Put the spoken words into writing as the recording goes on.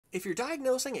If you're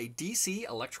diagnosing a DC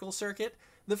electrical circuit,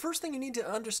 the first thing you need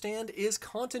to understand is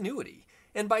continuity.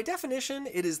 And by definition,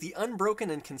 it is the unbroken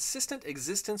and consistent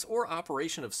existence or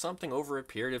operation of something over a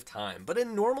period of time. But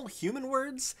in normal human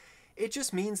words, it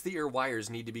just means that your wires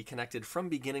need to be connected from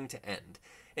beginning to end.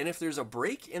 And if there's a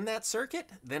break in that circuit,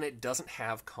 then it doesn't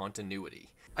have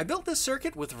continuity. I built this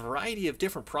circuit with a variety of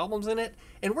different problems in it,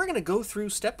 and we're going to go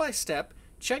through step by step,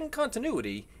 checking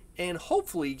continuity, and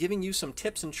hopefully giving you some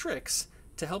tips and tricks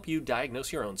to help you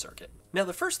diagnose your own circuit. Now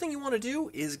the first thing you want to do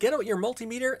is get out your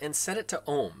multimeter and set it to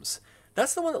ohms.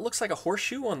 That's the one that looks like a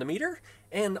horseshoe on the meter,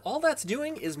 and all that's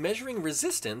doing is measuring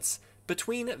resistance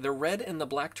between the red and the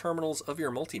black terminals of your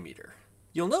multimeter.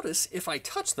 You'll notice if I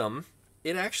touch them,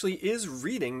 it actually is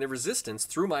reading the resistance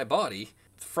through my body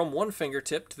from one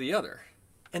fingertip to the other.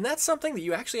 And that's something that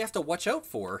you actually have to watch out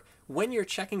for when you're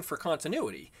checking for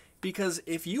continuity, because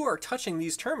if you are touching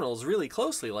these terminals really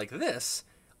closely like this,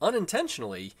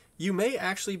 unintentionally, you may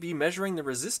actually be measuring the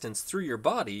resistance through your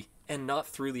body and not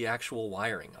through the actual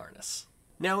wiring harness.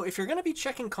 Now, if you're going to be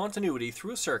checking continuity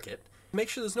through a circuit, make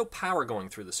sure there's no power going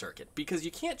through the circuit, because you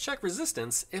can't check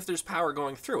resistance if there's power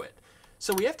going through it.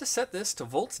 So we have to set this to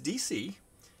volts DC,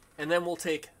 and then we'll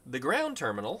take the ground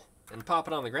terminal and pop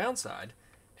it on the ground side,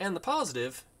 and the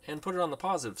positive and put it on the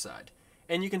positive side.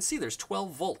 And you can see there's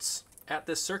 12 volts at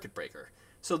this circuit breaker.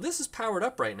 So this is powered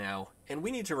up right now, and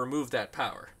we need to remove that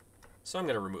power. So I'm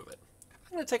going to remove it.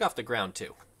 I'm going to take off the ground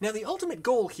too. Now the ultimate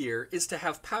goal here is to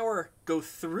have power go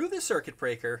through the circuit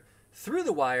breaker, through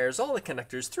the wires, all the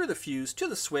connectors, through the fuse, to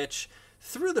the switch,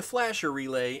 through the flasher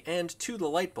relay, and to the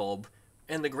light bulb.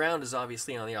 And the ground is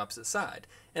obviously on the opposite side.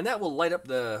 And that will light up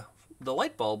the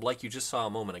light bulb like you just saw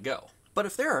a moment ago. But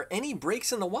if there are any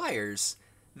breaks in the wires,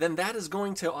 then that is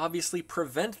going to obviously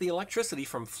prevent the electricity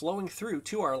from flowing through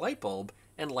to our light bulb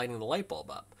and lighting the light bulb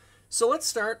up. So let's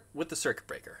start with the circuit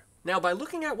breaker. Now by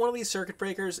looking at one of these circuit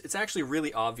breakers, it's actually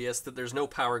really obvious that there's no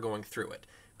power going through it,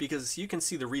 because you can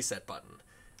see the reset button.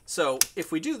 So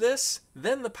if we do this,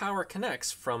 then the power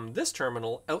connects from this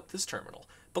terminal out this terminal.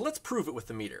 But let's prove it with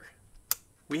the meter.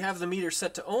 We have the meter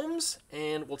set to ohms,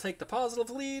 and we'll take the positive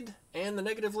lead and the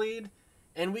negative lead,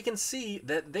 and we can see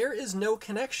that there is no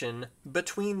connection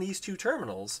between these two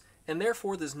terminals, and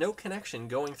therefore there's no connection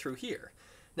going through here.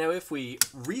 Now if we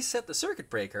reset the circuit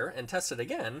breaker and test it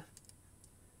again,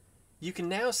 you can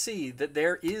now see that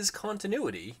there is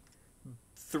continuity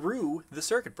through the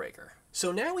circuit breaker.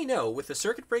 So now we know with the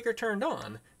circuit breaker turned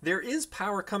on, there is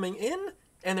power coming in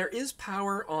and there is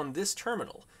power on this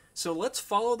terminal. So let's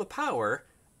follow the power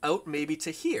out maybe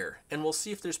to here, and we'll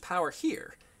see if there's power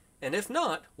here. And if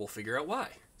not, we'll figure out why.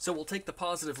 So we'll take the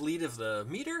positive lead of the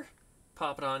meter,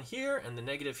 pop it on here and the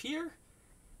negative here,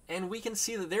 and we can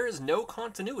see that there is no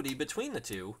continuity between the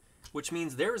two, which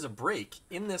means there is a break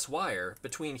in this wire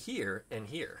between here and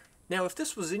here. Now if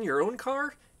this was in your own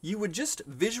car, you would just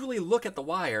visually look at the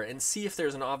wire and see if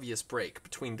there's an obvious break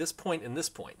between this point and this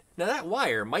point. Now that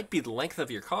wire might be the length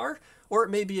of your car, or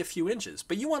it may be a few inches,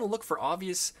 but you want to look for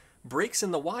obvious breaks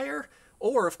in the wire,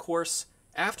 or of course,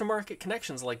 aftermarket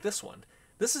connections like this one.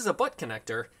 This is a butt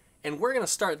connector, and we're going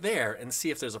to start there and see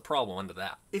if there's a problem under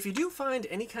that. If you do find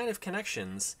any kind of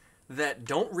connections that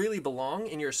don't really belong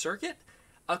in your circuit,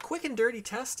 a quick and dirty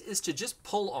test is to just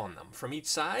pull on them from each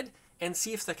side and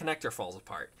see if the connector falls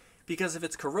apart. Because if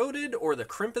it's corroded or the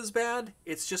crimp is bad,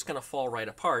 it's just going to fall right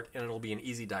apart and it'll be an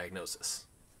easy diagnosis.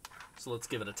 So let's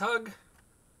give it a tug.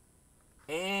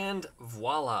 And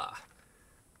voila!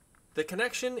 The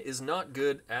connection is not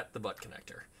good at the butt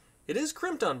connector. It is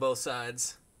crimped on both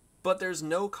sides, but there's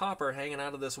no copper hanging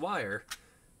out of this wire,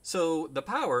 so the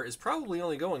power is probably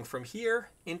only going from here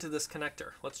into this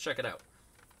connector. Let's check it out.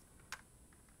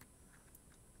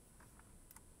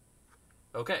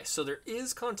 Okay, so there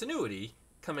is continuity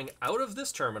coming out of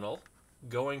this terminal,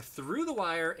 going through the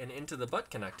wire and into the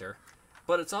butt connector,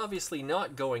 but it's obviously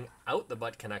not going out the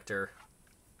butt connector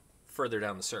further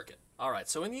down the circuit. Alright,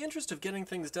 so in the interest of getting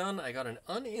things done, I got an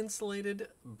uninsulated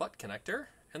butt connector,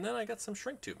 and then I got some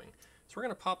shrink tubing. So we're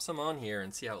going to pop some on here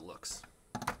and see how it looks.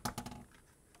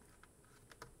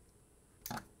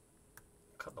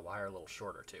 Cut the wire a little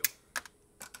shorter too.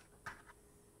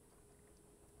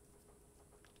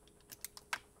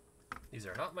 These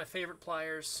are not my favorite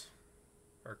pliers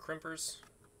or crimpers,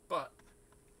 but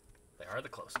they are the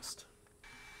closest.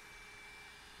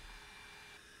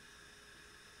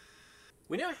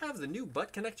 We now have the new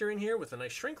butt connector in here with a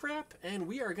nice shrink wrap, and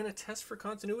we are going to test for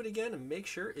continuity again and make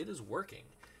sure it is working.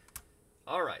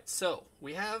 Alright, so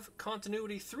we have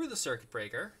continuity through the circuit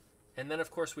breaker, and then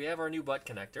of course we have our new butt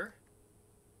connector,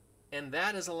 and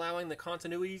that is allowing the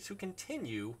continuity to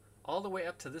continue all the way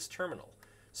up to this terminal.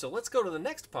 So let's go to the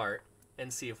next part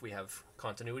and see if we have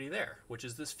continuity there, which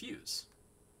is this fuse.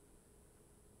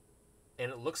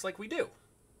 And it looks like we do.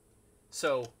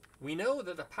 So we know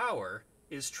that the power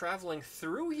is traveling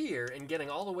through here and getting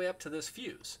all the way up to this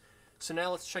fuse. So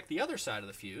now let's check the other side of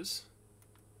the fuse.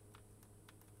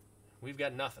 We've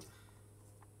got nothing.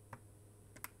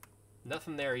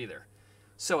 Nothing there either.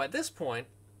 So at this point,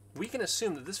 we can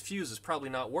assume that this fuse is probably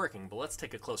not working, but let's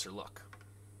take a closer look.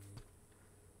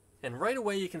 And right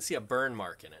away you can see a burn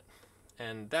mark in it.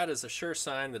 And that is a sure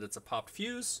sign that it's a popped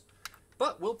fuse,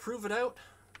 but we'll prove it out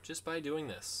just by doing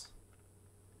this.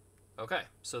 Okay,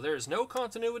 so there's no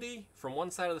continuity from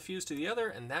one side of the fuse to the other,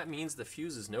 and that means the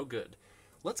fuse is no good.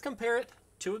 Let's compare it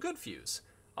to a good fuse.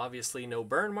 Obviously no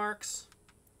burn marks,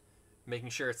 making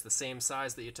sure it's the same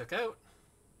size that you took out.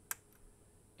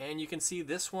 And you can see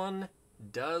this one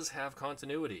does have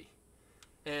continuity.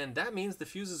 And that means the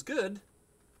fuse is good,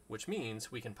 which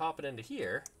means we can pop it into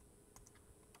here,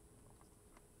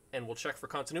 and we'll check for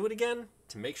continuity again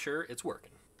to make sure it's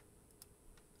working.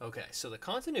 Okay, so the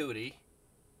continuity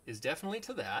is definitely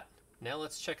to that. Now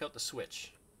let's check out the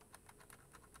switch.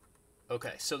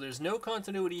 Okay, so there's no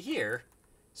continuity here,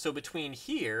 so between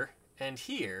here and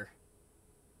here,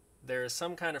 there is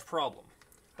some kind of problem.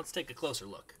 Let's take a closer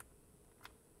look.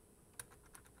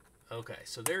 Okay,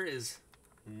 so there is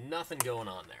nothing going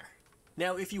on there.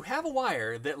 Now, if you have a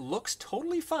wire that looks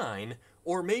totally fine,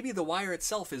 or maybe the wire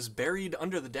itself is buried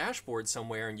under the dashboard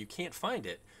somewhere and you can't find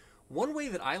it, one way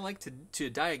that I like to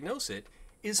diagnose it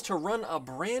is to run a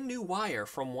brand new wire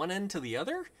from one end to the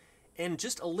other and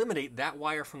just eliminate that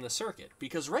wire from the circuit.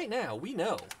 Because right now we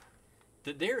know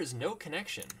that there is no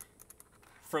connection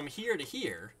from here to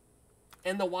here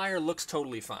and the wire looks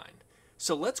totally fine.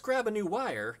 So let's grab a new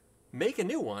wire, make a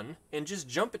new one, and just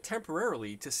jump it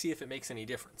temporarily to see if it makes any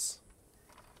difference.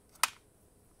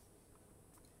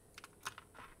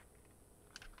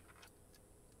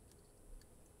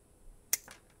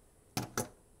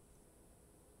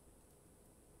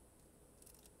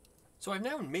 So I've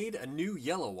now made a new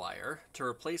yellow wire to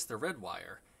replace the red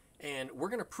wire, and we're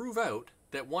going to prove out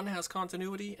that one has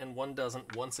continuity and one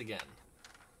doesn't once again.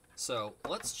 So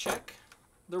let's check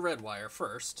the red wire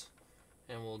first,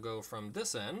 and we'll go from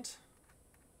this end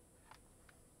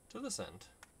to this end.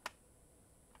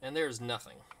 And there's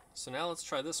nothing. So now let's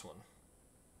try this one.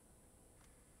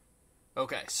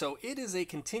 Okay, so it is a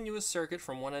continuous circuit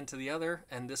from one end to the other,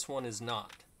 and this one is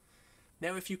not.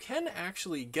 Now, if you can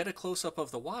actually get a close-up of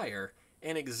the wire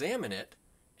and examine it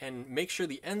and make sure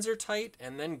the ends are tight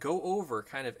and then go over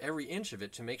kind of every inch of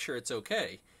it to make sure it's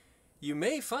okay, you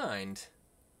may find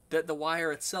that the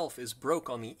wire itself is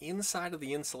broke on the inside of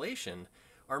the insulation,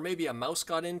 or maybe a mouse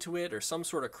got into it or some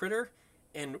sort of critter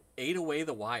and ate away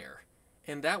the wire.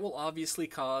 And that will obviously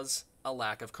cause a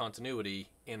lack of continuity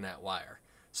in that wire.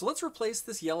 So let's replace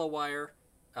this yellow wire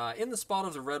in the spot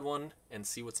of the red one and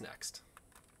see what's next.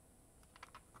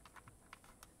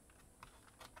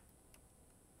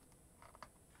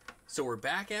 So we're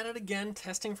back at it again,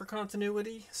 testing for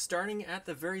continuity, starting at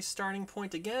the very starting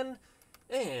point again,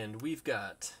 and we've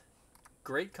got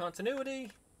great continuity,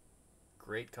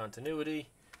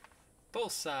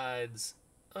 both sides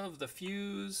of the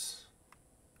fuse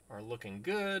are looking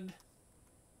good.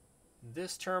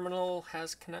 This terminal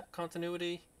has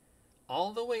continuity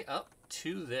all the way up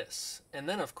to this. And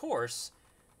then, of course,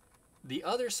 the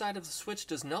other side of the switch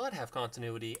does not have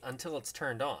continuity until it's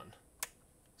turned on.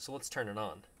 So let's turn it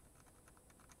on.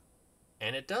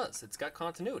 And it does. It's got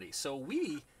continuity. So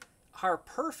we are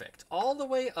perfect all the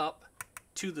way up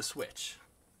to the switch.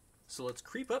 So let's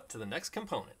creep up to the next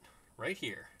component right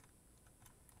here.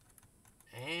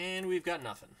 And we've got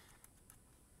nothing.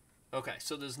 Okay,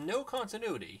 so there's no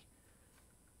continuity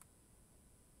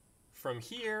from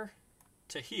here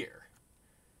to here.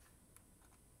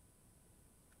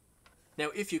 Now,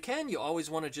 if you can, you always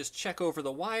want to just check over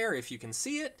the wire if you can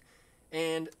see it,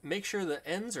 and make sure the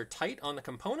ends are tight on the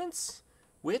components,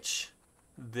 which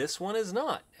this one is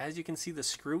not. As you can see, the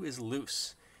screw is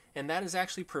loose, and that is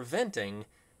actually preventing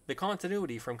the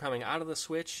continuity from coming out of the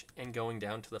switch and going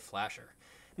down to the flasher.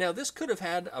 Now, this could have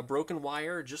had a broken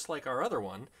wire just like our other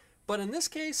one, but in this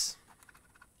case,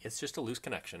 it's just a loose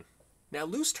connection. Now,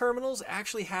 loose terminals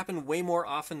actually happen way more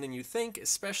often than you think,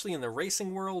 especially in the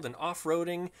racing world and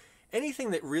off-roading.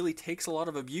 Anything that really takes a lot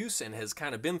of abuse and has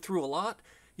kind of been through a lot,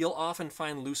 you'll often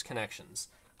find loose connections.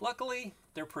 Luckily,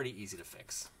 they're pretty easy to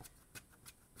fix.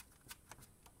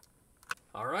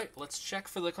 Alright, let's check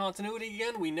for the continuity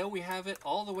again. We know we have it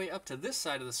all the way up to this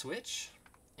side of the switch,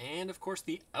 and of course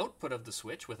the output of the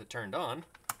switch with it turned on.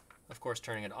 Of course,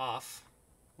 turning it off,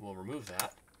 we'll remove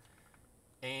that.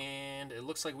 And it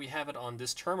looks like we have it on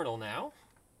this terminal now.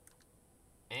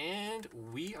 And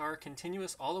we are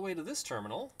continuous all the way to this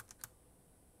terminal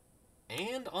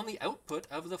and on the output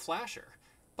of the flasher.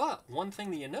 But one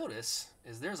thing that you notice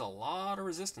is there's a lot of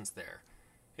resistance there.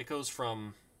 It goes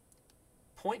from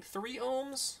 0.3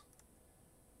 ohms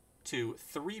to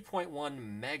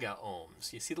 3.1 mega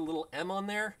ohms. You see the little M on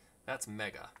there? That's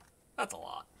mega. That's a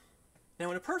lot. Now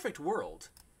in a perfect world,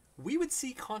 we would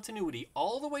see continuity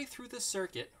all the way through this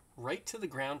circuit right to the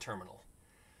ground terminal.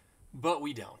 But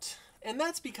we don't. And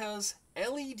that's because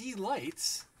LED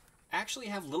lights actually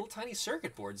have little tiny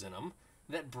circuit boards in them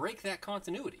that break that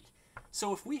continuity.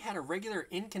 So if we had a regular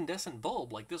incandescent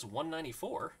bulb like this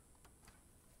 194,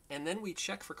 and then we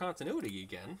check for continuity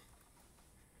again,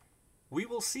 we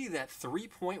will see that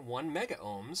 3.1 mega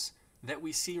ohms that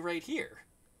we see right here.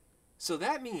 So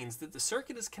that means that the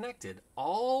circuit is connected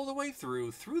all the way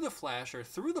through the flasher,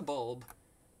 through the bulb,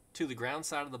 to the ground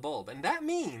side of the bulb. And that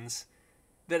means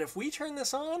that if we turn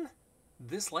this on,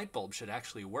 this light bulb should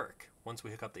actually work once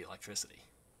we hook up the electricity.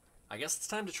 I guess it's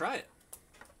time to try it.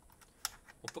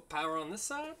 We'll put power on this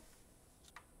side.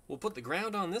 We'll put the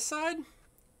ground on this side.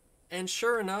 And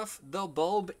sure enough, the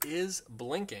bulb is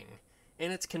blinking.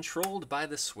 And it's controlled by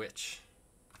the switch.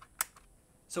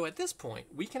 So at this point,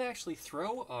 we can actually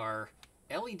throw our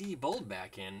LED bulb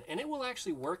back in, and it will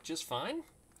actually work just fine.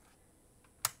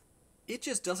 It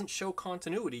just doesn't show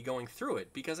continuity going through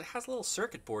it because it has a little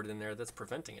circuit board in there that's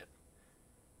preventing it.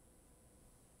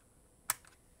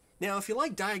 Now, if you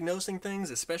like diagnosing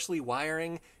things, especially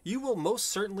wiring, you will most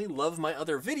certainly love my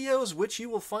other videos, which you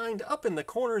will find up in the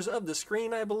corners of the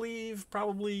screen, I believe,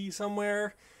 probably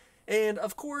somewhere. And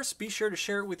of course, be sure to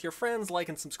share it with your friends, like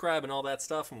and subscribe and all that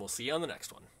stuff, and we'll see you on the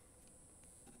next one.